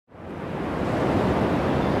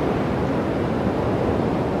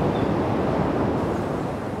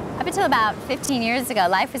until about 15 years ago,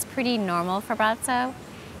 life was pretty normal for Braco.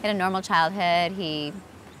 He had a normal childhood. He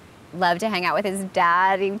loved to hang out with his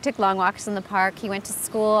dad. He took long walks in the park. He went to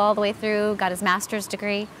school all the way through, got his master's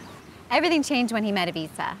degree. Everything changed when he met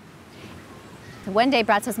Ivica. One day,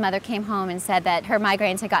 Braco's mother came home and said that her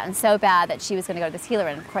migraines had gotten so bad that she was going to go to this healer.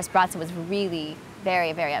 And of course, Braco was really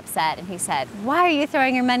very, very upset. And he said, "Why are you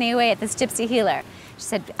throwing your money away at this gypsy healer?" She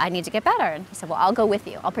said, "I need to get better." And he said, "Well, I'll go with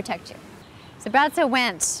you. I'll protect you." So Braco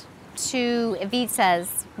went to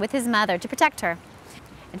Ivica's with his mother to protect her.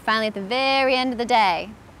 And finally, at the very end of the day,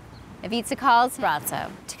 Ivica calls Braco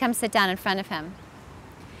to come sit down in front of him.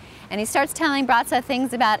 And he starts telling Braco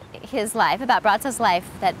things about his life, about Braco's life,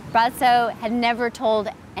 that Braco had never told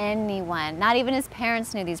anyone. Not even his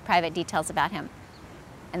parents knew these private details about him.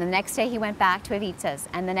 And the next day he went back to Ivica's,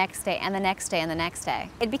 and the next day, and the next day, and the next day.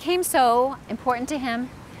 It became so important to him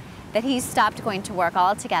that he stopped going to work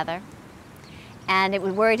altogether. And it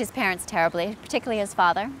worried his parents terribly, particularly his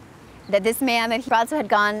father, that this man that Braco had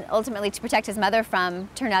gone ultimately to protect his mother from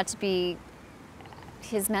turned out to be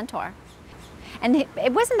his mentor. And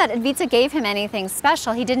it wasn't that Ivica gave him anything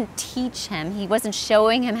special. He didn't teach him. He wasn't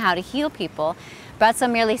showing him how to heal people. Braco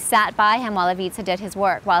merely sat by him while Ivica did his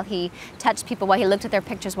work, while he touched people, while he looked at their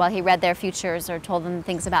pictures, while he read their futures or told them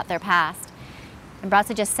things about their past. And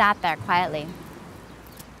Braco just sat there quietly.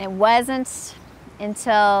 It wasn't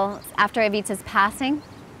until after Ivica's passing,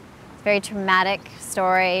 a very traumatic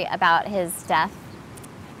story about his death,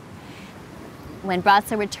 when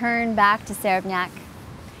Braco returned back to Serbniak,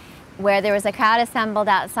 where there was a crowd assembled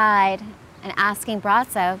outside and asking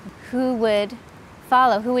Braco who would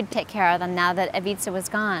follow, who would take care of them now that Ivica was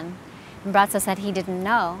gone. And Braco said he didn't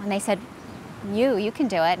know. And they said, you can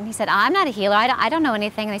do it. And he said, "I'm not a healer, I don't know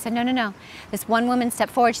anything." And they said, no. This one woman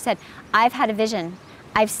stepped forward. She said, "I've had a vision.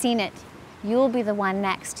 I've seen it. You'll be the one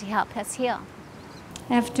next to help us heal."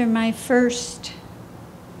 After my first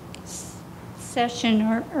session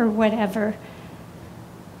or whatever,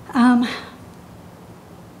 I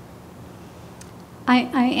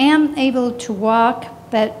am able to walk,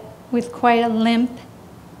 but with quite a limp,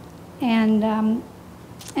 and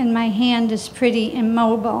my hand is pretty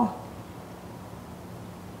immobile.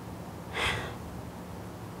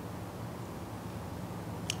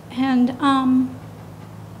 And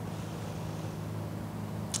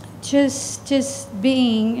just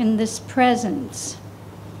being in this presence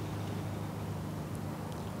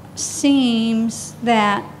seems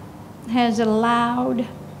that has allowed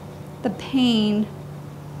the pain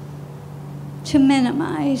to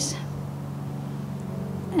minimize.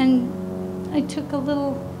 And I took a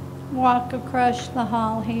little walk across the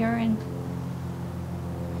hall here, and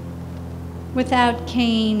without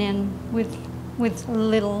cane and with a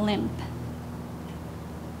little limp.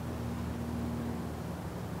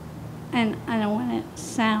 And I don't want to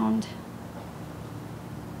sound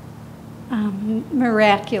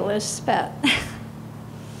miraculous, but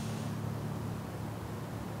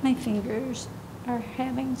my fingers are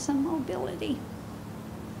having some mobility.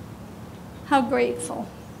 How grateful,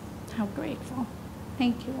 how grateful.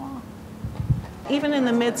 Thank you all. Even in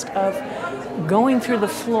the midst of going through the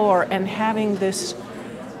floor and having this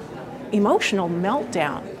emotional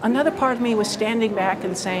meltdown, another part of me was standing back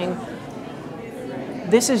and saying,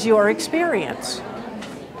 "This is your experience.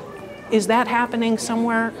 Is that happening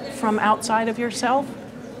somewhere from outside of yourself?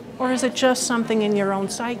 Or is it just something in your own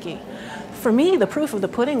psyche?" For me, the proof of the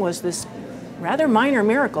pudding was this rather minor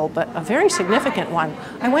miracle, but a very significant one.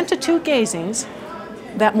 I went to 2 gazings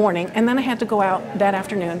that morning, and then I had to go out that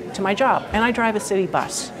afternoon to my job, and I drive a city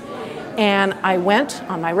bus. And I went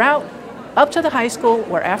on my route up to the high school,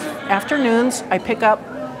 where afternoons I pick up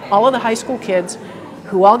all of the high school kids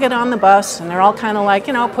who all get on the bus, and they're all kind of like,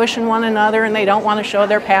 you know, pushing one another, and they don't want to show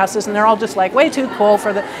their passes, and they're all just like way too cool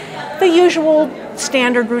for the usual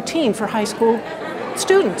standard routine for high school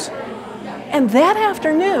students. And that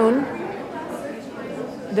afternoon,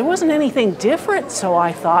 there wasn't anything different, so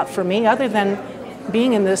I thought, for me, other than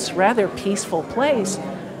being in this rather peaceful place.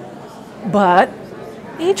 But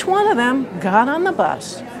each one of them got on the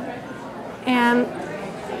bus and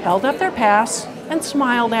held up their pass and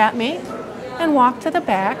smiled at me and walked to the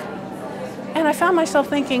back. And I found myself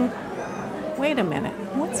thinking, wait a minute,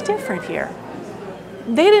 what's different here?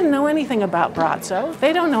 They didn't know anything about Braco.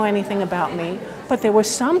 They don't know anything about me, but there was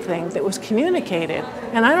something that was communicated.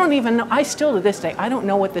 And I don't even know, I still to this day, I don't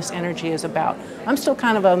know what this energy is about. I'm still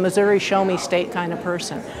kind of a Missouri show me state kind of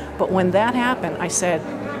person. But when that happened, I said,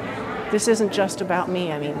 this isn't just about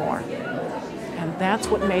me anymore. And that's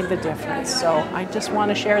what made the difference. So I just want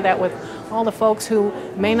to share that with all the folks who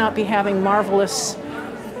may not be having marvelous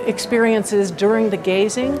experiences during the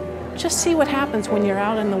gazing, just see what happens when you're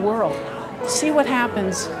out in the world. See what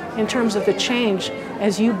happens in terms of the change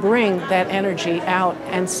as you bring that energy out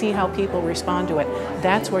and see how people respond to it.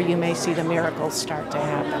 That's where you may see the miracles start to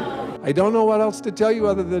happen. I don't know what else to tell you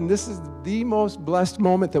other than this is the most blessed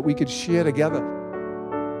moment that we could share together.